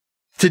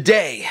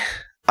Today,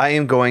 I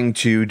am going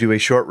to do a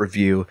short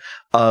review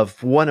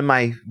of one of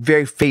my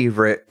very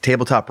favorite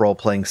tabletop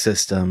role-playing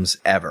systems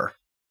ever.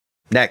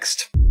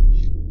 Next.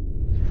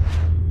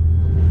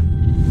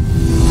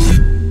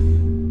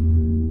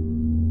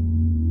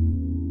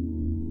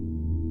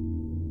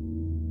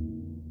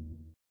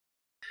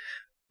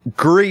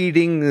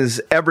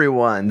 Greetings,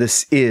 everyone.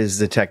 This is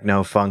the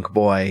Techno Funk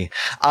Boy.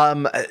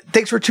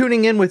 Thanks for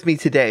tuning in with me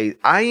today.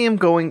 I am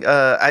going,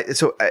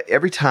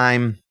 every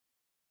time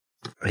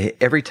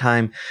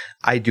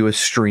I do a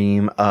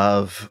stream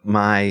of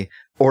my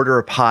Order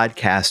of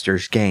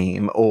Podcasters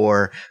game,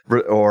 or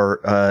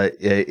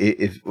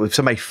if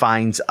somebody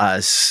finds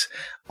us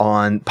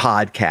on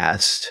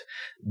podcast,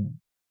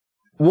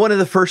 one of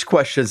the first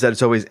questions that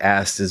is always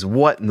asked is,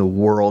 what in the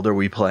world are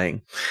we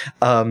playing?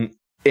 So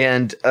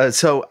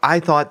I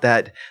thought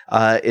that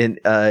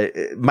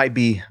it might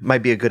be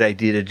a good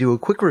idea to do a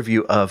quick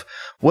review of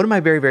one of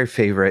my very, very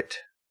favorite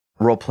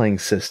role-playing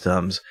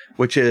systems,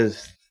 which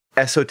is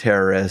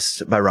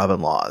Esoterrorists by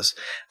Robin Laws.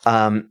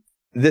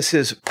 This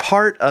is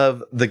part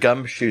of the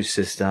GUMSHOE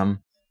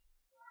system,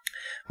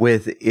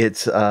 with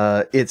its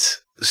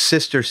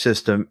sister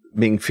system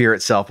being Fear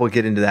itself. We'll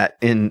get into that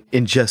in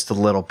just a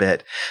little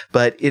bit,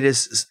 but it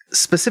is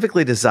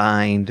specifically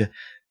designed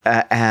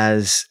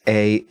as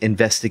a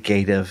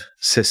investigative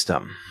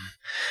system.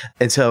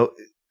 And so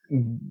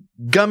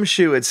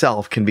GUMSHOE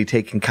itself can be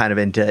taken kind of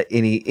into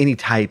any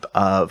type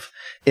of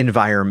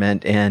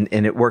environment, and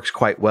it works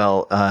quite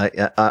well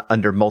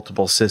under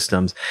multiple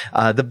systems.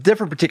 The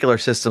different particular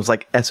systems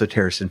like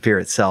Esoterrorists and Fear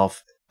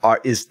itself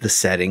is the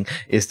setting,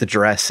 is the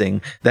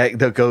dressing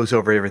that goes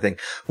over everything.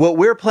 What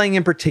we're playing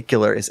in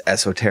particular is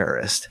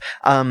Esoterrorist.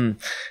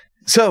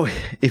 So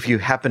if you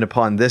happen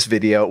upon this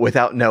video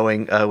without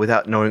knowing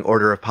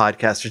Order of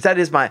Podcasters,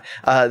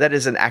 that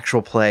is an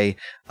actual play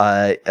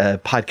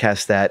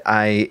podcast that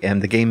I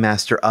am the game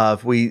master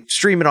of. We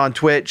stream it on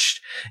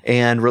Twitch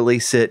and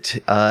release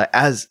it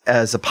as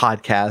a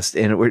podcast,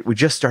 and we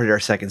just started our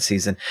second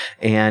season,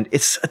 and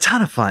it's a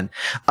ton of fun.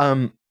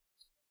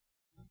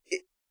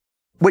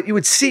 What you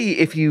would see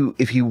if you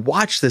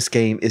watch this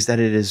game is that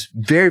it is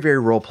very,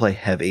 very roleplay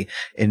heavy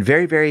and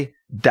very, very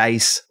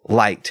dice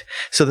light.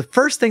 So the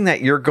first thing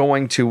that you're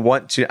going to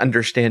want to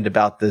understand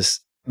about the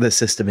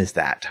system is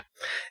that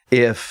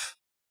if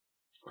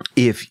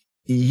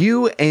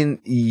you and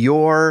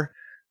your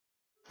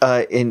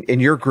in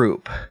your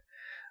group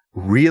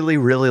really,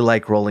 really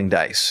like rolling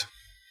dice,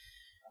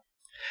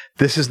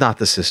 this is not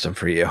the system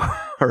for you.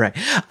 All right.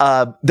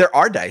 There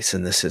are dice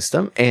in the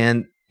system,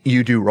 and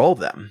you do roll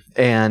them,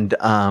 and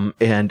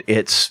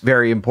it's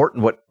very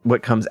important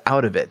what comes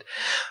out of it.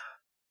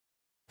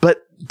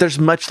 But there's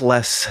much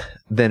less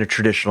than a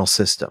traditional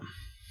system.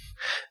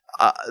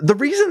 The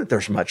reason that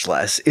there's much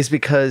less is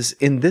because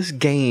in this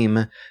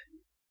game,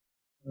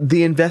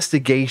 the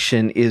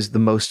investigation is the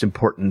most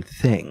important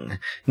thing,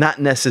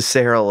 not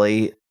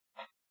necessarily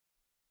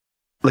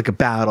like a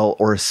battle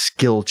or a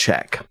skill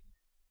check.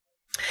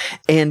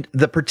 And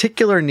the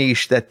particular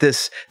niche that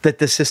this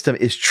system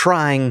is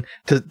trying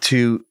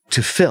to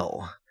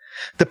fill,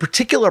 the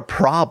particular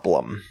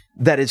problem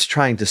that it's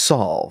trying to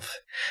solve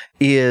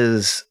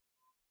is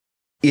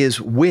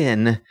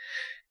when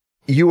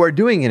you are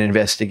doing an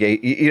investigate,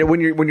 when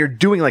you're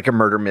doing like a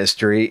murder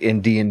mystery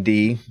in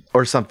D&D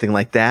or something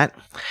like that,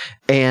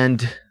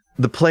 and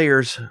the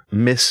players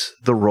miss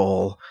the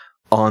roll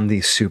on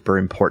the super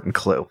important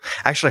clue.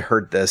 I actually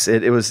heard this.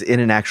 It was in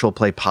an actual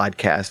play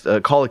podcast,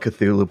 a Call of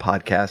Cthulhu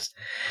podcast.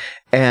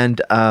 And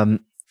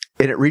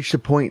it reached a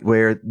point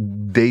where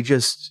they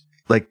just,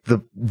 like,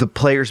 the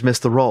players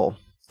missed the roll,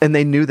 and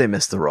they knew they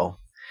missed the roll,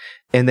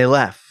 and they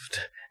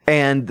left.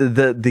 And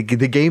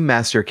the game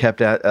master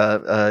kept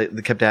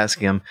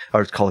asking him,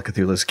 or it's Call of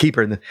Cthulhu's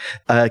keeper, and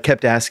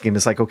kept asking him,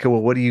 it's like, okay,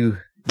 well, what do you,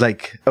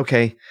 like,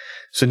 okay,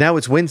 so now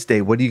it's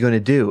Wednesday, what are you going to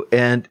do?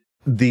 And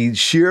the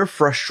sheer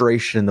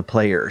frustration in the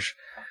players,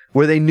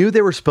 where they knew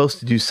they were supposed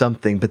to do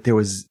something, but there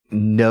was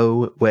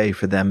no way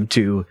for them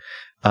to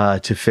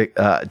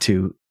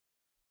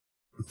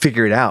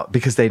figure it out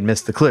because they'd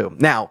missed the clue.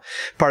 Now,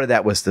 part of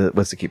that was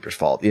the keeper's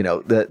fault.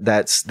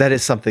 That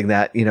is something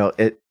that,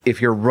 if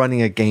you're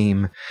running a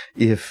game,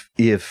 if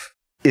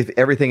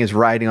everything is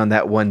riding on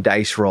that one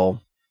dice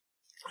roll,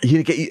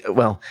 you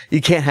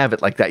can't have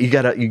it like that. You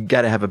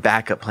gotta have a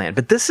backup plan.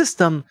 But this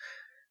system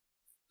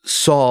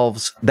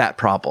solves that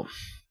problem,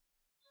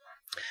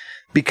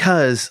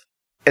 because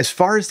as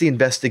far as the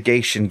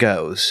investigation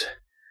goes,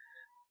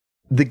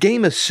 the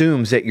game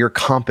assumes that you're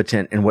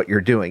competent in what you're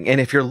doing.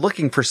 And if you're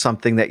looking for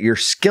something that you're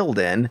skilled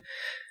in,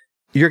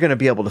 you're going to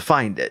be able to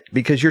find it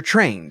because you're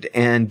trained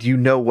and you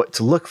know what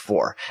to look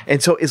for.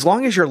 And so as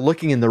long as you're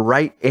looking in the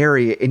right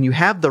area and you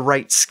have the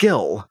right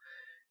skill,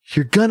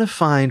 you're going to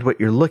find what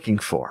you're looking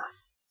for.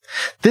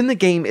 Then the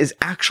game is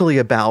actually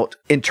about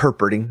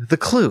interpreting the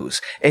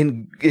clues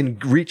and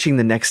reaching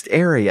the next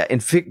area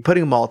and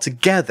putting them all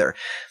together.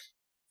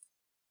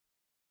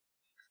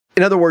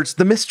 In other words,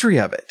 the mystery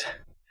of it.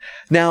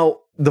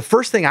 Now, the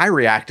first thing I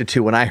reacted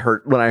to when I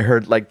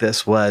heard like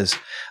this was,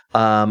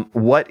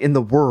 what in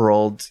the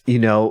world,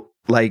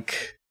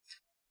 like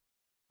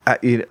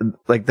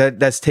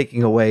that's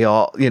taking away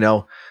all,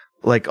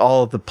 like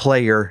all of the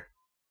player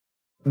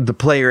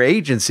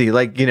agency,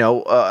 like,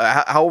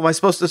 how am I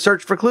supposed to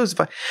search for clues?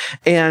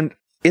 And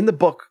in the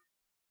book,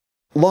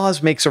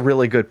 Laws makes a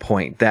really good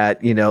point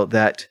that,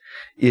 that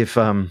if,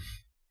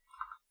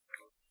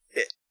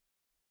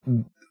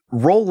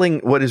 rolling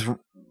what is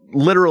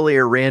literally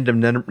a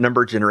random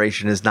number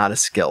generation is not a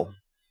skill.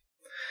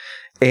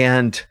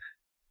 And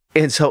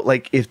so,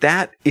 like, if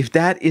that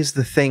is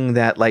the thing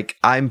that, like,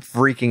 I'm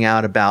freaking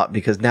out about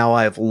because now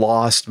I've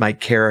lost my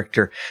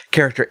character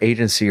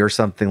agency or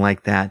something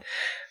like that,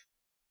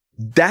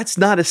 that's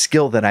not a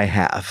skill that I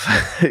have,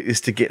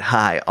 is to get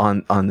high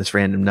on this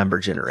random number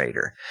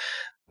generator.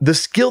 The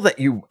skill that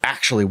you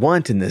actually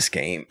want in this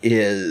game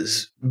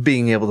is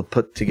being able to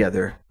put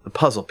together the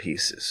puzzle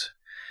pieces,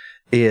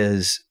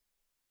 is,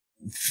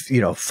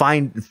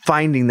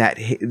 finding that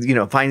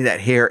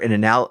hair and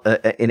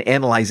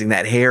analyzing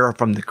that hair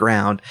from the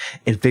ground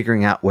and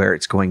figuring out where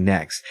it's going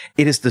next.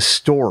 It is the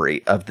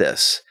story of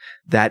this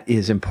that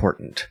is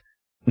important,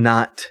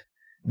 not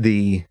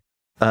the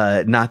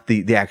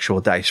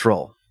actual dice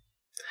roll.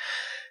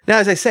 Now,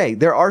 as I say,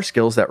 there are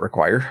skills that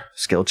require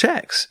skill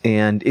checks,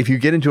 and if you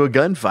get into a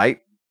gunfight,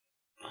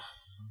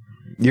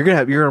 you're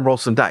gonna roll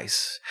some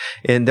dice,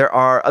 and there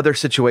are other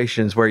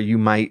situations where you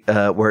might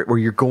where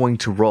you're going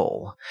to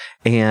roll,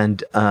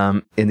 and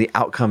the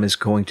outcome is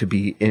going to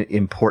be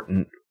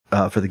important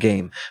for the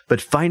game. But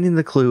finding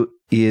the clue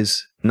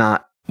is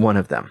not one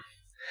of them.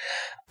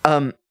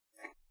 The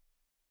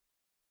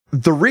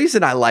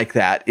reason I like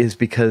that is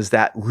because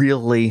that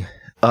really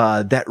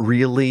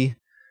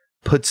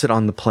puts it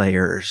on the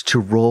players to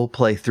role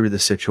play through the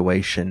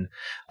situation,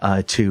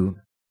 to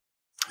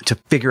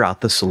figure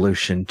out the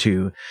solution,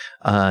 to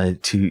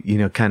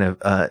kind of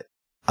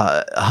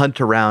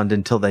hunt around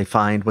until they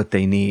find what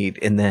they need,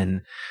 and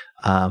then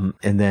kind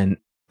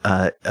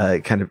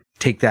of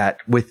take that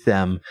with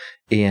them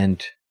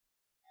and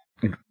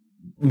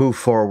move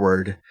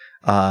forward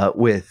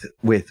with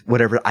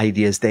whatever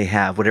ideas they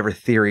have, whatever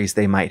theories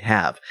they might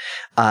have,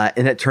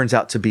 and it turns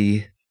out to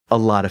be a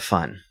lot of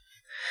fun.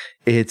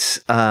 It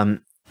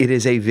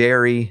is a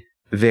very,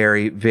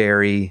 very,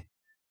 very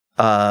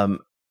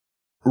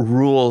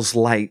rules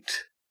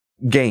light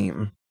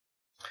game,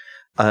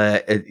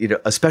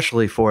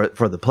 especially for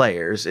the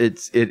players.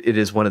 It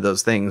is one of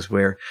those things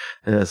where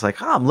it's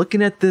like, I'm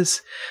looking at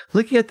this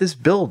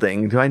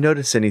building. Do I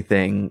notice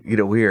anything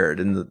weird?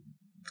 And the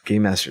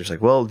game master's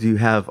like, well, do you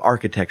have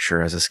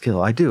architecture as a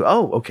skill? I do.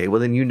 Oh, okay.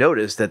 Well, then you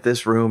notice that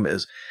this room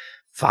is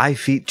 5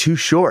 feet too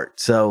short,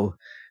 so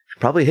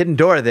there's probably a hidden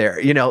door there.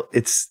 It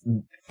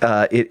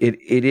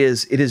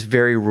is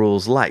very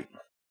rules light.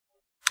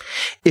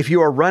 If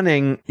you are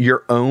running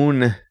your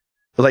own,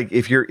 like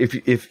if you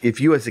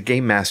as a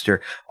game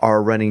master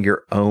are running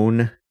your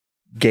own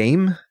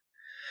game,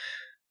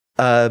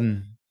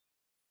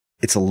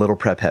 it's a little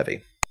prep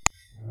heavy.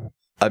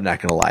 I'm not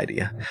going to lie to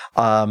you.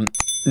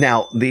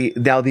 Now the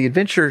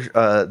adventure,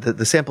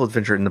 the sample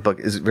adventure in the book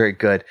is very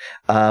good.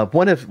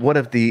 One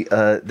of the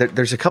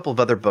there's a couple of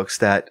other books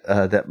that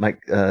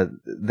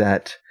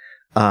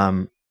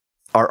are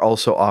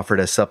also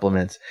offered as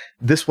supplements.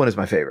 This one is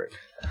my favorite.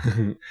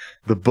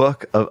 The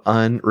Book of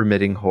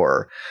Unremitting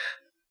Horror.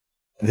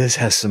 This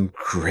has some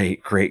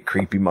great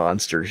creepy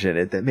monsters in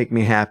it that make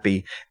me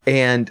happy,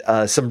 and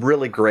some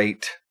really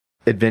great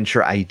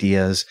adventure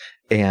ideas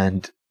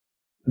and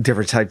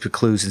different types of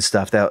clues and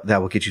stuff that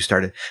will get you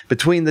started.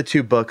 Between the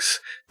two books,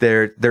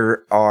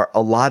 there are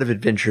a lot of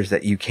adventures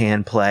that you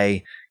can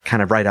play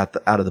kind of right out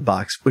of the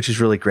box, which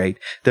is really great.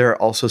 There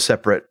are also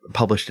separate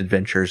published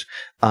adventures.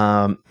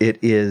 It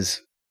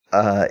is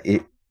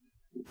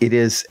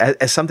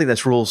as something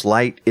that's rules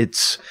light.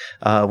 It's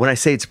when I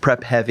say it's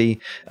prep heavy,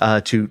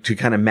 to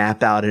kind of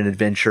map out an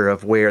adventure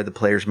of where the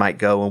players might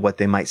go and what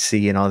they might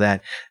see and all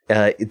that.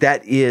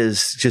 That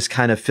is just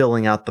kind of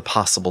filling out the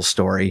possible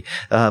story.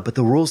 But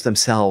the rules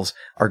themselves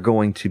are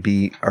going to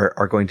be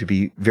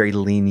very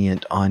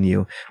lenient on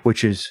you,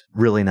 which is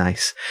really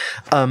nice.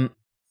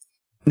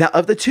 Now,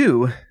 of the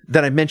two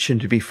that I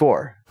mentioned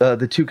before,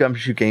 the two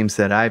Gumshoe games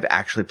that I've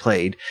actually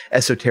played,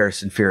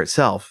 Esoterrorists and Fear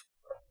Itself,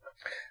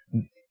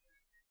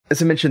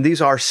 as I mentioned,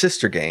 these are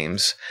sister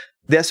games.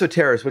 The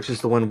Esoterrorists, which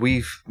is the one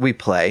we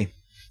play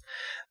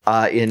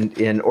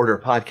in Order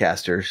of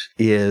Podcasters,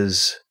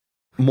 is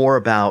more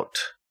about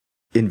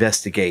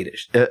investigation,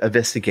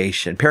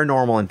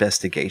 paranormal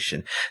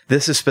investigation.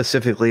 This is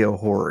specifically a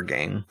horror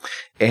game,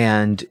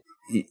 and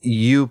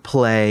you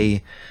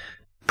play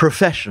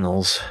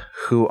professionals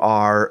who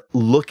are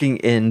looking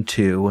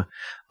into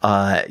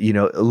some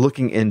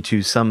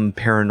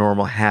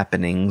paranormal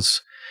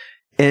happenings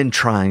and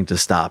trying to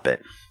stop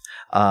it.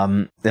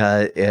 Our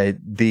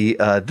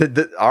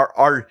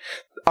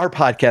our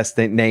podcast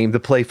name, the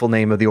playful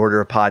name of the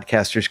Order of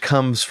Podcasters,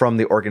 comes from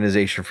the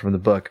organization from the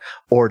book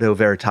Ordo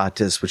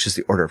Veritatis, which is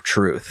the Order of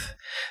Truth.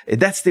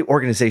 That's the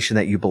organization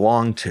that you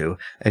belong to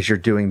as you're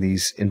doing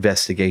these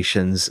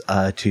investigations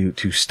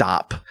to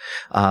stop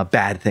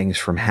bad things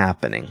from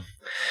happening.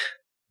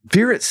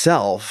 Fear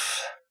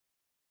itself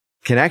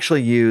can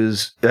actually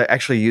uses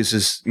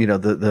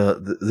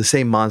the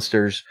same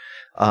monsters.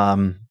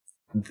 Book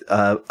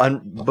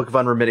of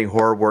Unremitting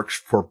Horror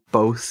works for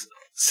both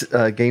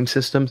game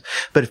systems,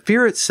 but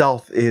Fear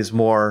itself is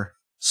more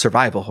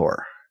survival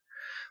horror,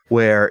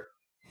 where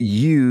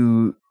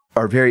you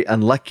are very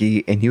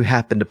unlucky and you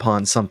happened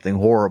upon something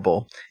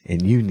horrible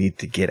and you need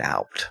to get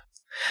out.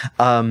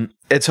 And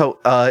so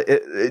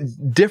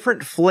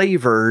different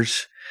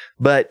flavors,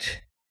 but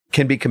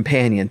can be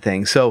companion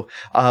things. So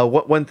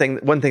one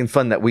thing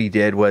fun that we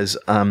did was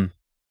we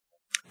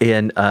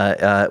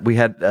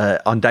had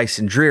on Dice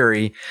and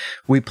Dreary,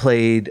 we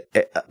played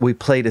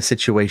a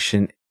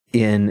situation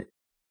in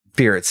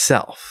Fear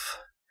itself.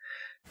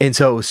 And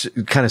so it was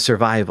kind of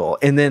survival.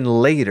 And then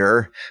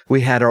later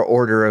we had our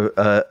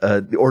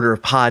the Order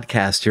of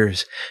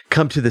Podcasters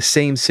come to the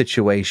same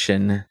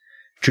situation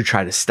to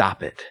try to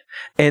stop it.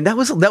 And that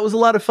was a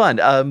lot of fun.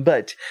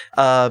 But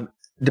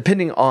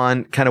depending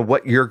on kind of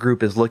what your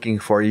group is looking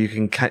for, you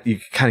can kind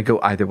of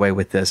go either way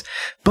with this.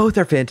 Both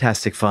are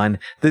fantastic fun.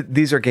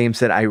 These are games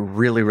that I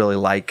really, really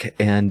like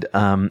and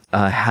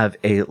have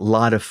a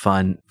lot of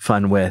fun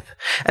with.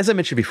 As I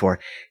mentioned before,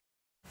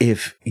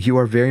 if you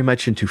are very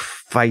much into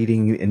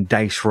fighting and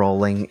dice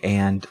rolling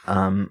and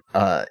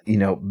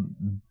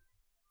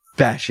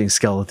bashing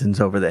skeletons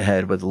over the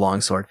head with a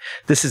longsword,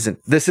 this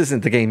isn't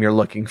the game you're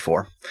looking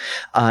for.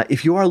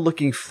 If you are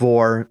looking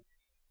for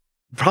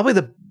probably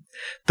the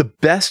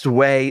best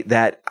way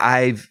that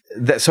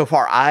so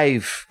far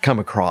I've come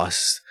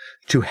across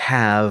to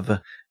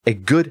have a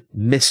good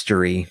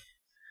mystery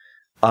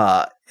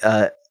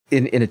in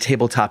a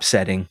tabletop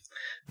setting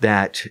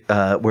that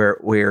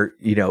where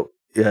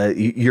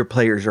your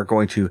players are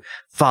going to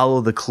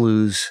follow the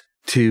clues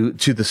to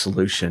the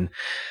solution.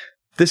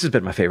 This has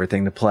been my favorite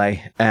thing to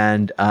play,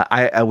 and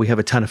we have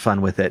a ton of fun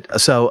with it.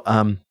 So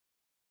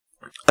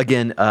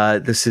again,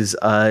 this is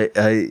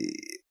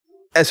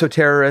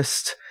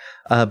Esoterrorists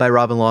by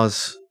Robin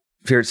Laws,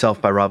 Fear Itself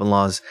by Robin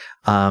Laws.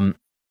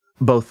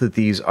 Both of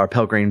these are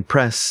Pelgrane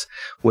Press,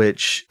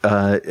 which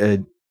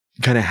kind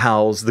of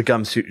house the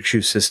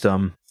GUMSHOE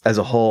system as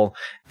a whole,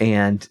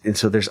 and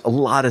so there's a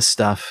lot of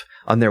stuff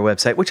on their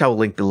website, which I will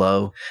link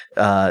below,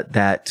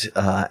 that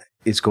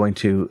is going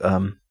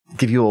to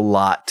give you a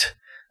lot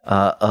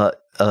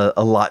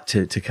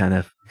to kind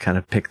of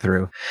pick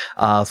through.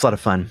 It's a lot of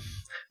fun.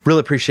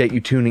 Really appreciate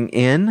you tuning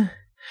in.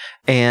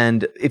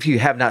 And if you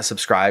have not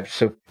subscribed,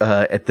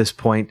 at this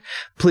point,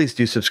 please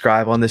do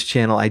subscribe on this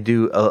channel. I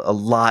do a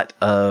lot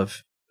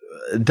of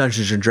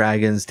Dungeons and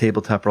Dragons,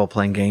 tabletop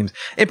role-playing games,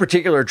 in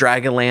particular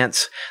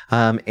Dragonlance,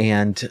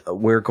 and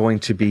we're going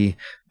to be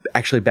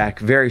actually back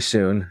very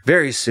soon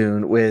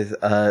with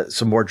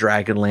some more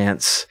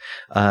Dragonlance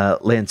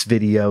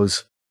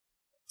videos.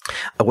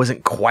 I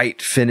wasn't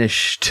quite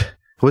finished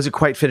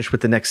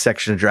with the next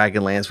section of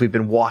Dragonlance. We've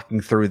been walking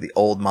through the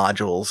old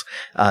modules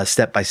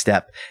step by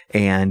step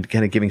and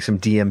kind of giving some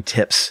DM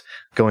tips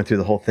going through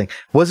the whole thing.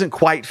 Wasn't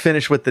quite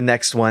finished with the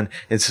next one,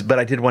 but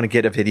I did want to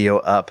get a video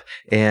up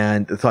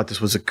and thought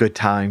this was a good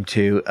time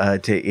to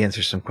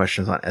answer some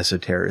questions on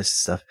Esoterrorists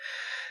stuff.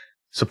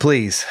 So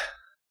please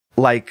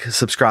like,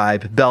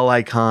 subscribe, bell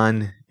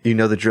icon. You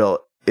know the drill.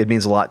 It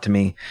means a lot to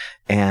me.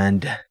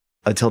 And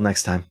until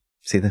next time,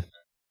 see you then.